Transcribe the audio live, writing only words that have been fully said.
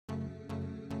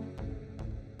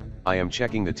I am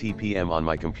checking the TPM on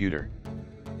my computer.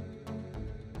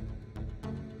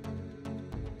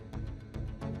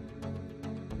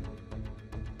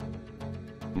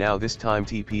 Now this time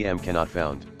TPM cannot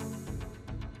found.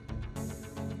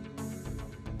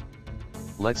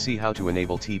 Let's see how to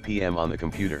enable TPM on the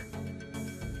computer.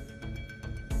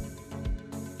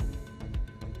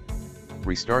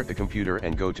 Restart the computer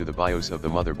and go to the BIOS of the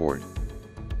motherboard.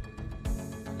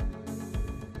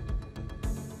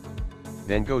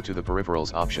 Then go to the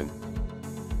Peripherals option.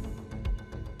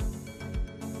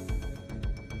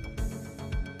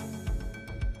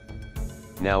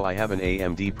 Now I have an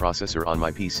AMD processor on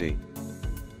my PC.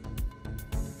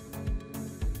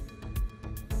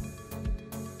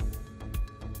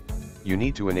 You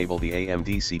need to enable the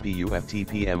AMD CPU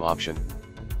fTPM option.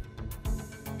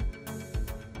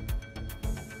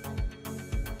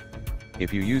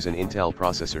 If you use an Intel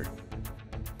processor,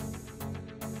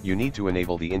 you need to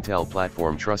enable the Intel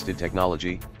Platform Trusted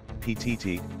Technology,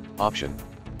 PTT, option.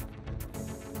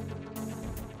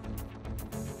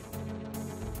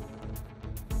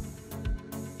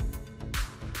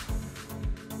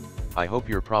 I hope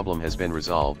your problem has been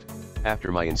resolved,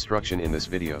 after my instruction in this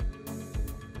video.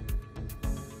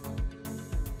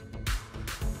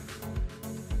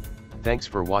 Thanks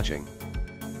for watching.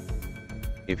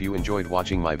 If you enjoyed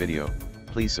watching my video,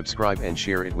 please subscribe and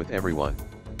share it with everyone.